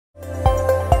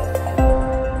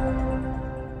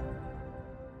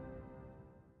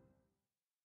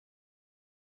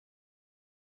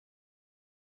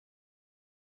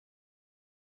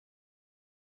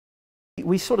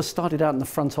We sort of started out in the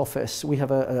front office. We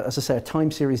have, as I say, a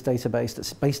time series database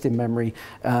that's based in memory.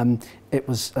 It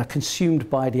was consumed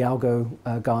by the algo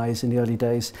guys in the early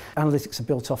days. Analytics are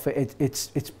built off it.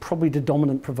 It's probably the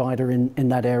dominant provider in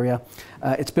that area.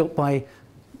 It's built by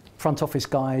front office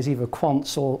guys, either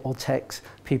quants or techs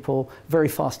people, very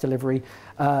fast delivery.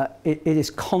 It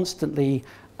is constantly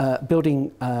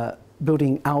building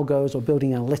algos or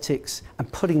building analytics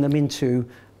and putting them into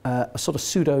a sort of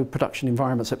pseudo production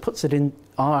environment. So it puts it in,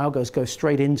 our algos go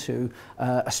straight into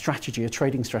a strategy, a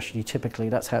trading strategy typically,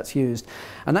 that's how it's used.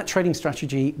 And that trading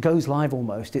strategy goes live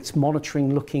almost. It's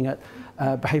monitoring, looking at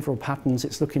behavioral patterns,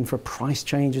 it's looking for price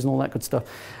changes and all that good stuff.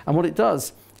 And what it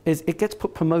does is it gets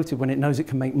promoted when it knows it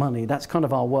can make money. That's kind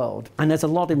of our world. And there's a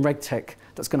lot in RegTech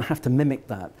that's going to have to mimic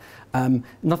that.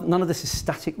 None of this is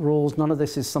static rules, none of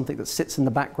this is something that sits in the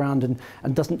background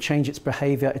and doesn't change its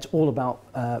behavior. It's all about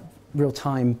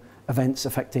real-time events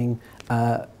affecting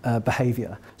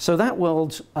behavior. So that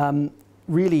world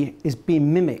really is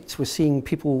being mimicked. We're seeing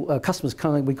people, customers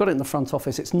coming, we've got it in the front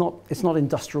office, it's not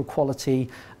industrial quality,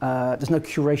 there's no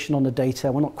curation on the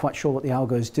data, we're not quite sure what the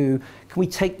algos do. Can we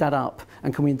take that up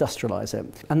and can we industrialize it?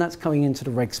 And that's coming into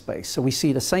the reg space. So we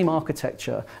see the same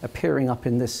architecture appearing up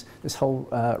in this whole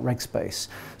reg space.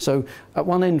 So at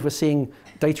one end we're seeing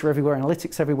data everywhere,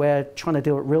 analytics everywhere, trying to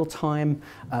deal with real time,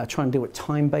 trying to deal with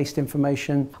time-based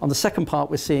information. On the second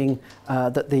part, we're seeing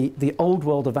that the old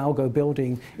world of algo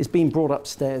building is being brought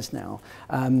upstairs now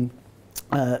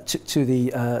to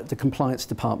the compliance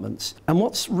departments. And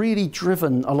what's really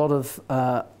driven a lot of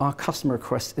our customer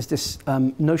requests is this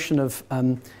notion of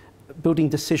building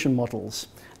decision models.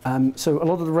 So a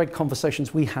lot of the reg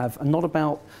conversations we have are not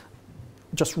about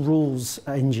just rules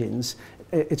engines.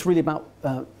 It's really about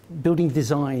building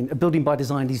by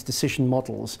design these decision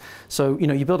models. So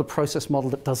you build a process model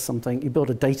that does something, you build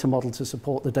a data model to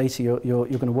support the data you're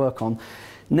going to work on.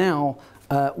 Now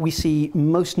we see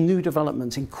most new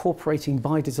developments incorporating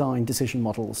by design decision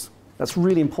models. That's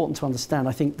really important to understand.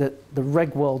 I think that the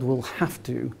reg world will have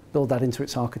to build that into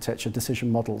its architecture, decision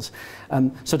models.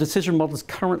 So decision models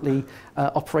currently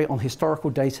operate on historical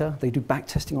data. They do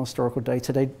backtesting on historical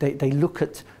data. They look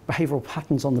at behavioral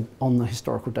patterns on the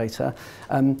historical data.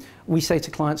 We say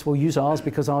to clients, we'll use ours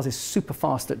because ours is super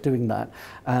fast at doing that.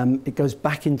 It goes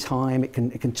back in time. It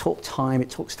can talk time.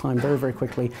 It talks time very, very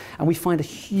quickly. And we find a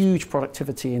huge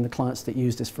productivity in the clients that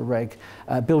use this for reg,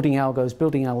 building algos,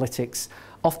 building analytics,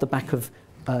 off the back of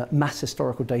mass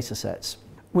historical data sets.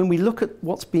 When we look at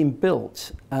what's being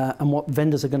built and what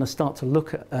vendors are going to start to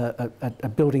look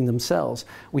at building themselves,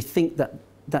 we think that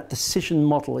that decision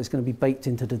model is going to be baked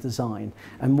into the design.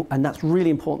 And that's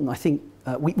really important. I think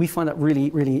we find that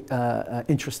really, really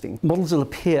interesting. Models will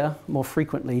appear more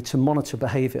frequently to monitor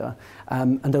behavior,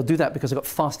 and they'll do that because they've got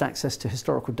fast access to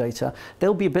historical data.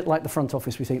 They'll be a bit like the front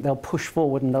office, we think. They'll push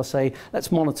forward and they'll say,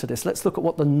 let's monitor this. Let's look at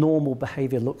what the normal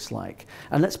behavior looks like.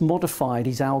 And let's modify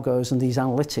these algos and these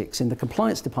analytics in the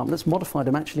compliance department. Let's modify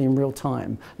them actually in real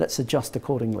time. Let's adjust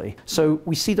accordingly. So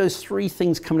we see those three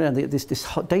things coming down, this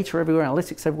data everywhere,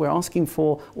 analytics everywhere, asking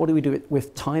for what do we do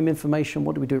with time information?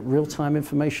 What do we do with real-time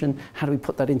information? How do we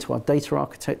put that into our data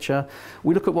architecture?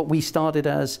 We look at what we started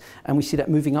as, and we see that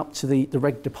moving up to the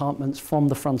reg departments from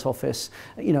the front office,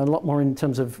 a lot more in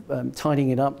terms of tidying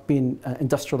it up, being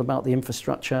industrial about the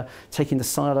infrastructure, taking the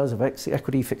silos of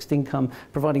equity, fixed income,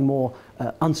 providing more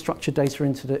unstructured data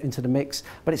into the mix,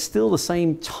 but it's still the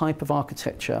same type of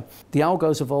architecture. The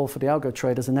algos evolve for the algo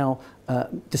traders are now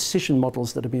decision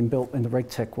models that are being built in the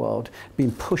RegTech world,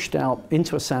 being pushed out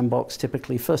into a sandbox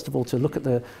typically, first of all to look at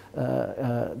the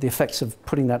effects of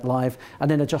putting that live and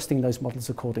then adjusting those models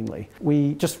accordingly.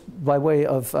 We, just by way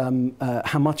of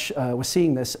how much we're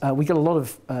seeing this, we get a lot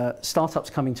of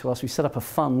startups coming to us. We set up a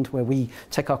fund where we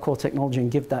take our core technology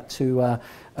and give that to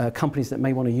companies that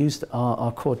may want to use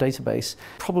our core database.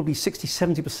 Probably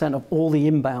 60–70% of all the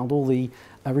inbound, all the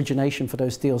origination for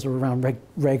those deals are around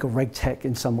reg or RegTech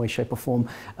in some way, shape or form.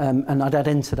 And I'd add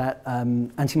into that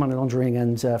anti-money laundering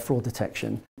and fraud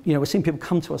detection. We're seeing people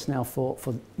come to us now for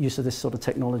use of this sort of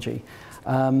technology.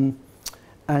 Yeah,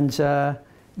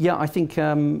 I think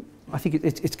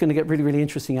it's going to get really, really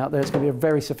interesting out there. It's going to be a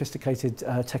very sophisticated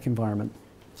tech environment.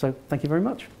 So thank you very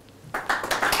much.